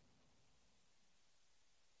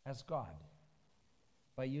 As God,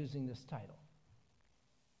 by using this title.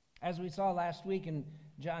 As we saw last week in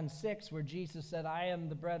John 6, where Jesus said, I am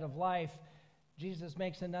the bread of life, Jesus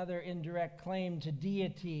makes another indirect claim to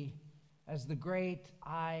deity as the great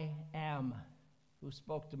I am, who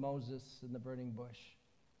spoke to Moses in the burning bush.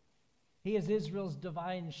 He is Israel's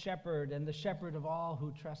divine shepherd and the shepherd of all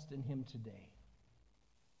who trust in him today.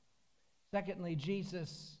 Secondly,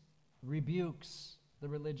 Jesus rebukes the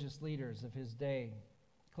religious leaders of his day,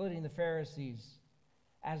 including the Pharisees,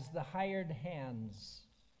 as the hired hands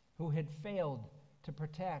who had failed to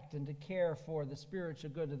protect and to care for the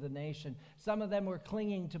spiritual good of the nation. Some of them were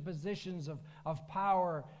clinging to positions of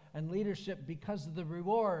power and leadership because of the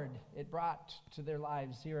reward it brought to their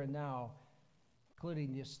lives here and now,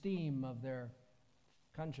 including the esteem of their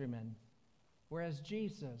countrymen. Whereas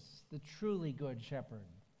Jesus, the truly good shepherd,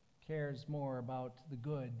 cares more about the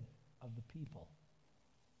good of the people.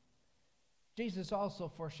 Jesus also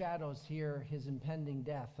foreshadows here his impending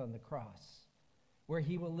death on the cross, where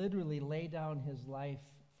he will literally lay down his life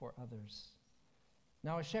for others.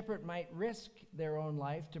 Now, a shepherd might risk their own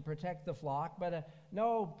life to protect the flock, but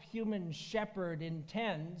no human shepherd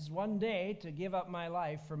intends one day to give up my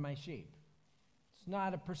life for my sheep. It's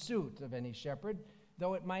not a pursuit of any shepherd,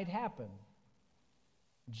 though it might happen.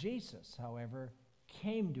 Jesus, however,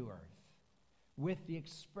 came to earth with the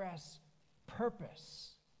express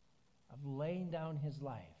purpose of laying down his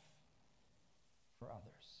life for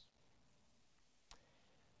others.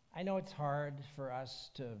 I know it's hard for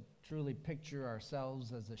us to truly picture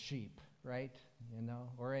ourselves as a sheep, right?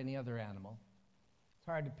 Or any other animal. It's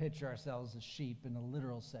hard to picture ourselves as sheep in a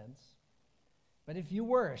literal sense. But if you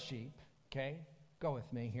were a sheep, okay, go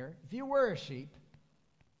with me here. If you were a sheep,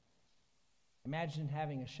 imagine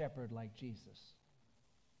having a shepherd like Jesus.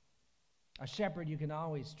 A shepherd you can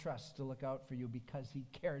always trust to look out for you because he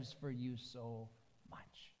cares for you so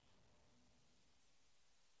much.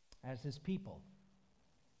 As his people,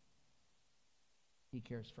 he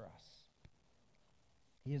cares for us.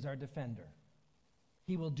 He is our defender.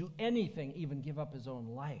 He will do anything, even give up his own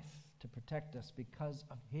life, to protect us because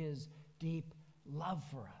of his deep love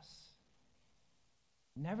for us.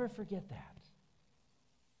 Never forget that.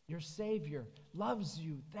 Your Savior loves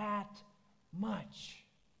you that much.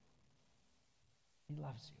 He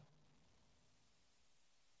loves you.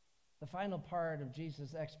 The final part of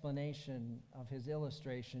Jesus' explanation of his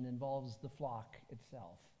illustration involves the flock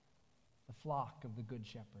itself, the flock of the Good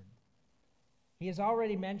Shepherd. He has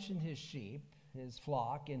already mentioned his sheep, his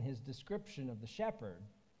flock, in his description of the shepherd.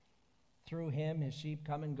 Through him, his sheep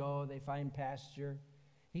come and go, they find pasture.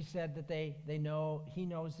 He said that they know, he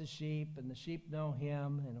knows the sheep, and the sheep know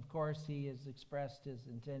him, and of course he has expressed his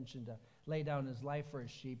intention to lay down his life for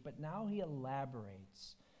his sheep, but now he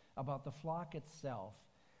elaborates about the flock itself.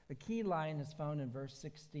 The key line is found in verse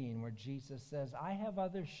 16, where Jesus says, I have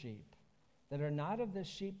other sheep that are not of this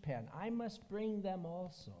sheep pen. I must bring them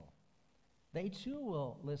also. They too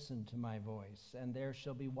will listen to my voice, and there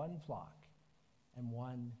shall be one flock and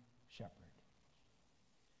one shepherd.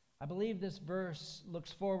 I believe this verse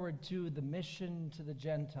looks forward to the mission to the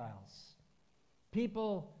Gentiles,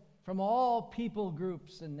 people from all people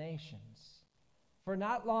groups and nations. For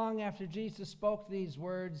not long after Jesus spoke these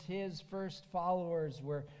words, his first followers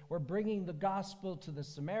were bringing the gospel to the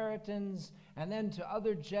Samaritans and then to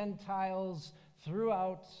other Gentiles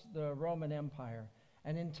throughout the Roman Empire.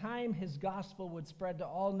 And in time, his gospel would spread to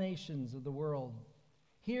all nations of the world.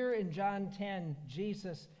 Here in John 10,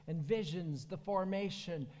 Jesus envisions the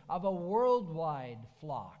formation of a worldwide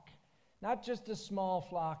flock. Not just a small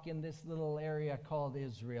flock in this little area called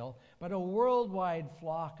Israel, but a worldwide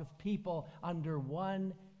flock of people under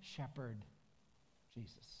one shepherd,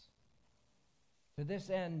 Jesus. To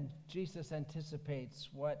this end, Jesus anticipates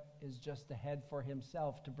what is just ahead for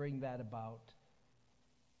himself to bring that about,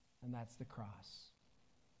 and that's the cross.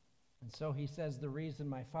 And so he says, the reason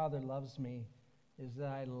my Father loves me is that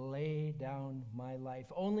I lay down my life,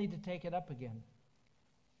 only to take it up again.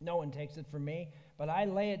 No one takes it from me, but I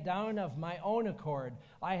lay it down of my own accord.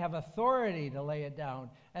 I have authority to lay it down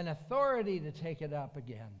and authority to take it up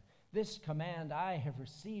again. This command I have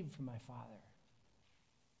received from my Father.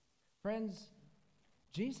 Friends,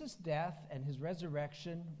 Jesus' death and his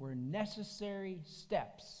resurrection were necessary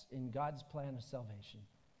steps in God's plan of salvation.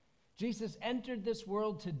 Jesus entered this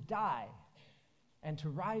world to die and to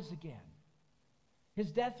rise again. His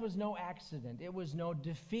death was no accident. It was no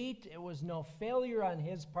defeat. It was no failure on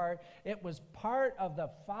his part. It was part of the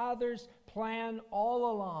Father's plan all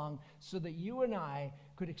along so that you and I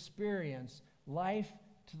could experience life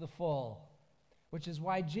to the full, which is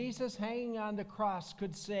why Jesus, hanging on the cross,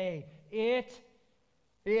 could say, "It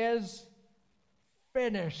is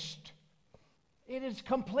finished. It is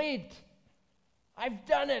complete. I've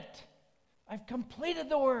done it. I've completed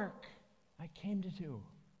the work I came to do."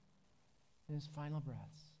 In his final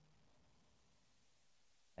breaths.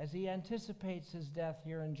 As he anticipates his death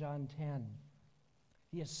here in John 10,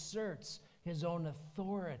 he asserts his own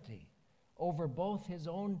authority over both his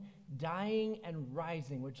own dying and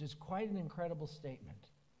rising, which is quite an incredible statement.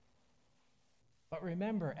 But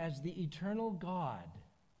remember, as the eternal God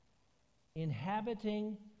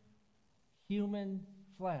inhabiting human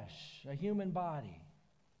flesh, a human body,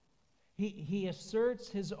 He asserts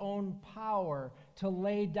his own power to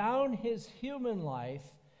lay down his human life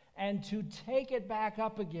and to take it back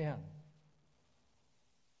up again.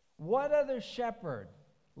 What other shepherd,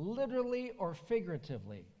 literally or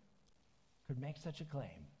figuratively, could make such a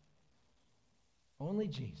claim? Only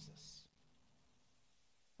Jesus.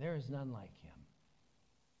 There is none like him.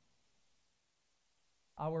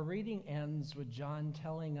 Our reading ends with John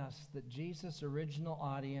telling us that Jesus' original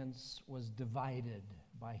audience was divided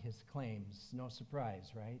by his claims. No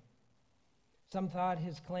surprise, right? Some thought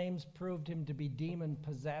his claims proved him to be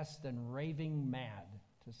demon-possessed and raving mad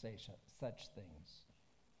to say such things.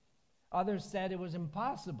 Others said it was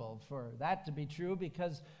impossible for that to be true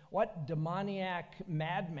because what demoniac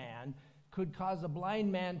madman could cause a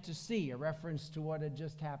blind man to see, a reference to what had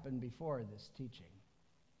just happened before this teaching.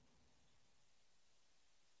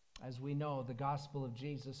 As we know, the gospel of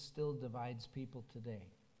Jesus still divides people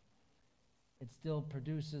today. It still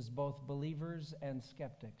produces both believers and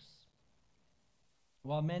skeptics.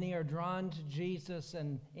 While many are drawn to Jesus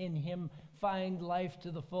and in him find life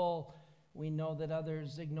to the full, we know that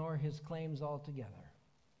others ignore his claims altogether.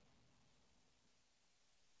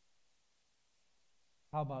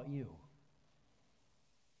 How about you?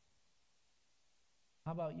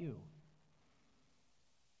 How about you?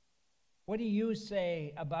 What do you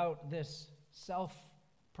say about this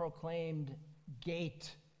self-proclaimed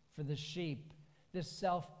gate for the sheep, this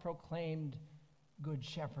self-proclaimed good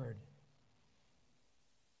shepherd?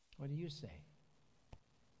 What do you say?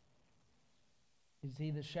 Is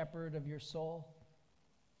he the shepherd of your soul?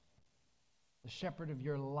 The shepherd of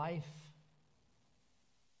your life?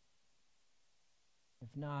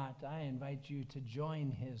 If not, I invite you to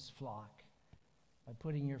join his flock by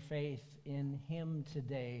putting your faith in him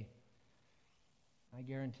today. I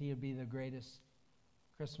guarantee it'll be the greatest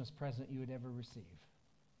Christmas present you would ever receive.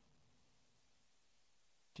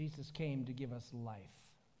 Jesus came to give us life.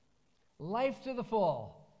 Life to the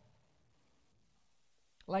full.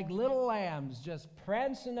 Like little lambs just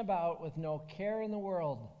prancing about with no care in the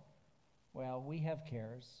world. Well, we have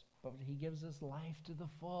cares, but he gives us life to the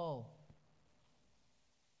full.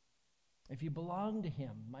 If you belong to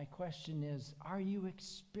him, my question is, are you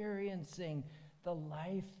experiencing the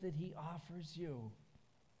life that he offers you?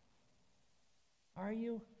 Are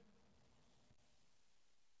you?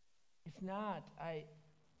 If not, I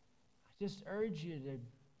just urge you to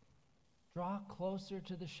draw closer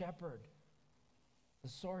to the shepherd, the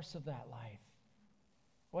source of that life,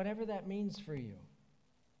 whatever that means for you.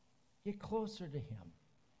 Get closer to him.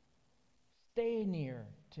 Stay near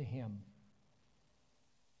to him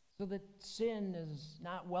so that sin is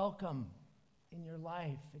not welcome in your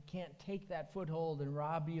life. It can't take that foothold and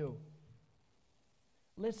rob you.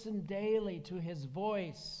 Listen daily to his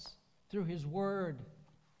voice through his word,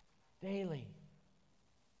 daily.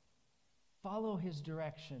 Follow his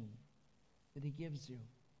direction that he gives you.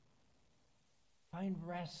 Find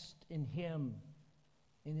rest in him,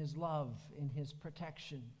 in his love, in his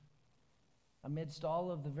protection, amidst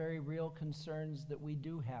all of the very real concerns that we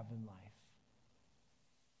do have in life.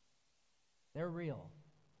 They're real,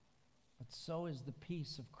 but so is the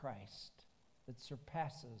peace of Christ that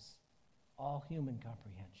surpasses all human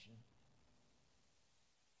comprehension.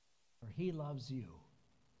 For he loves you.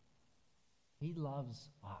 He loves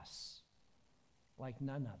us like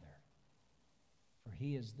none other. For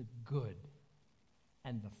he is the good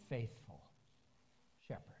and the faithful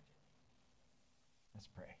shepherd. Let's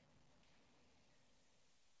pray.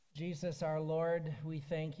 Jesus, our Lord, we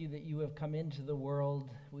thank you that you have come into the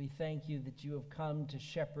world. We thank you that you have come to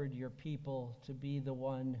shepherd your people, to be the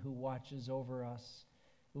one who watches over us,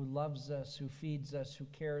 who loves us, who feeds us, who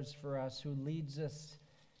cares for us, who leads us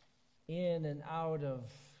in and out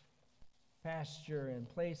of pasture and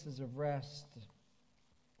places of rest,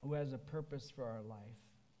 who has a purpose for our life.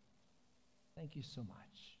 Thank you so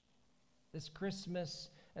much. This Christmas,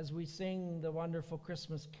 as we sing the wonderful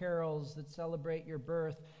Christmas carols that celebrate your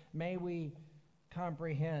birth, may we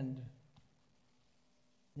comprehend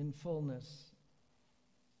in fullness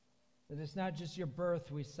that it's not just your birth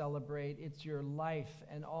we celebrate, it's your life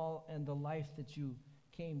and the life that you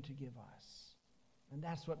came to give us. And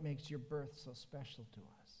that's what makes your birth so special to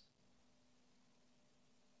us.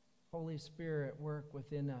 Holy Spirit, work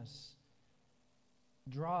within us.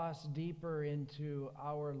 Draw us deeper into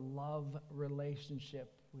our love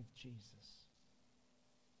relationship with Jesus.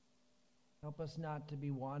 Help us not to be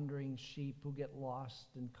wandering sheep who get lost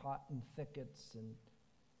and caught in thickets and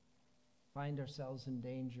find ourselves in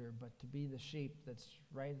danger, but to be the sheep that's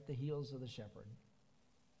right at the heels of the shepherd,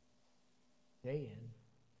 day in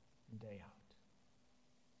and day out,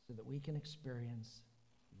 so that we can experience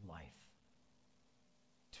life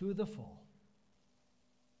to the full,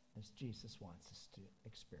 as Jesus wants us to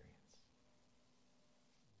experience.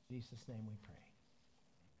 In Jesus' name we pray.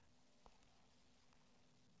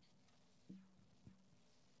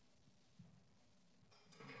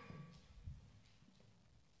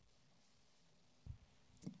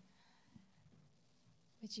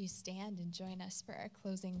 Would you stand and join us for our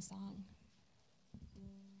closing song?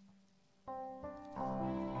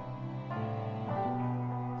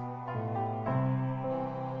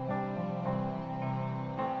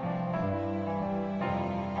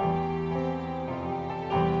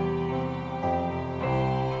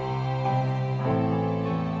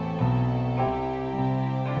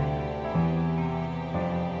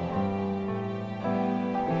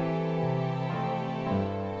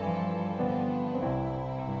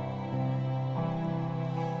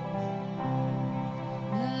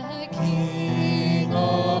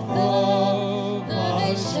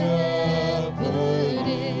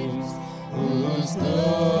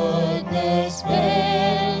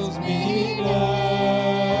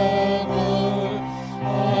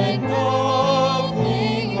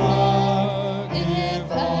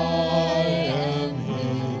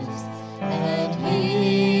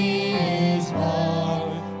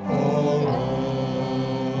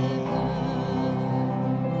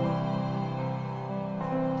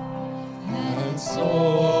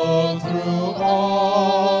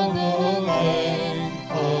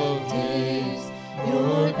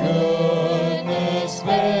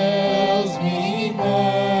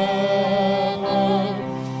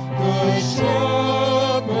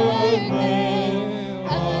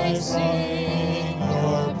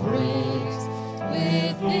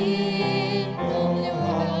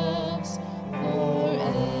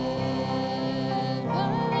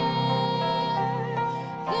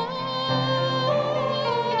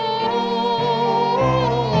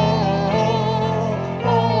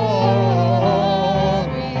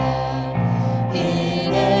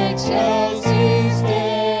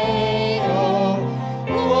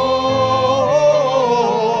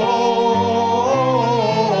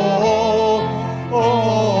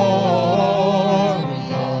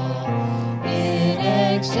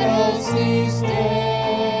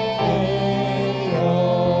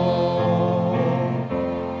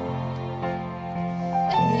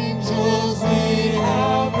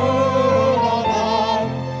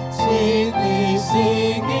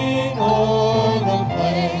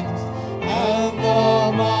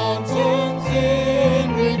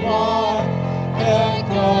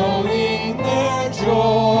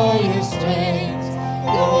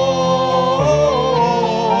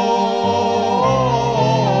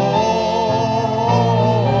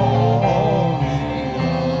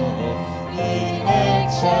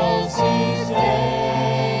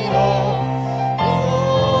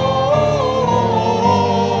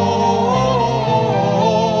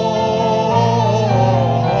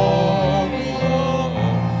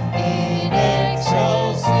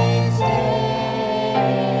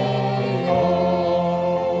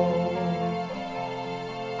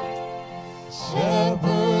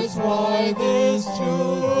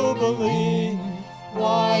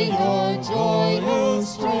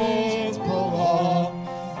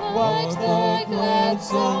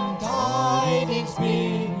 praise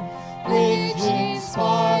me, which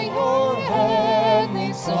inspire your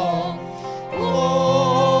heavenly song.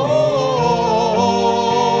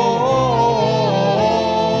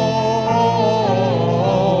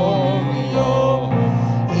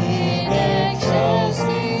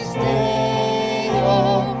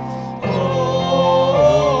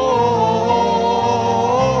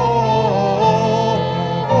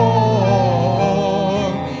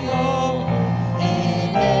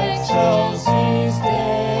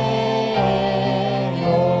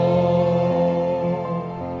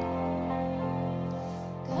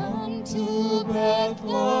 Come to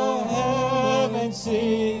Bethlehem and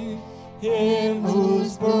see him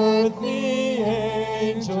whose birth the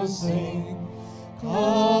angels sing.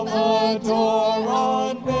 Come adore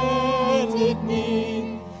on bended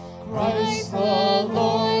knee Christ the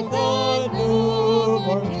Lord, the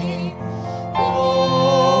newborn King.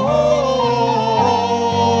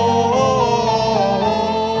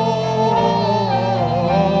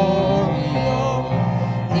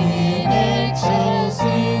 In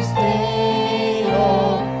excelsis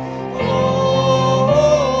Deo,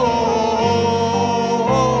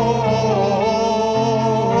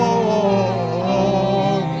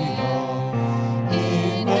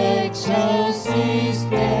 in excelsis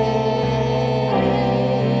Deo.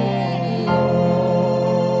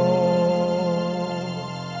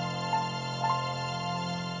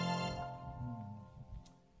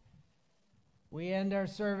 We end our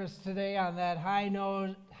service today on that high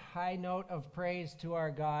note of praise to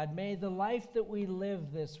our God. May the life that we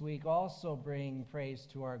live this week also bring praise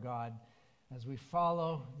to our God as we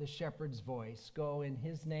follow the shepherd's voice. Go in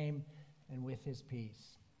his name and with his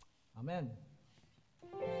peace. Amen.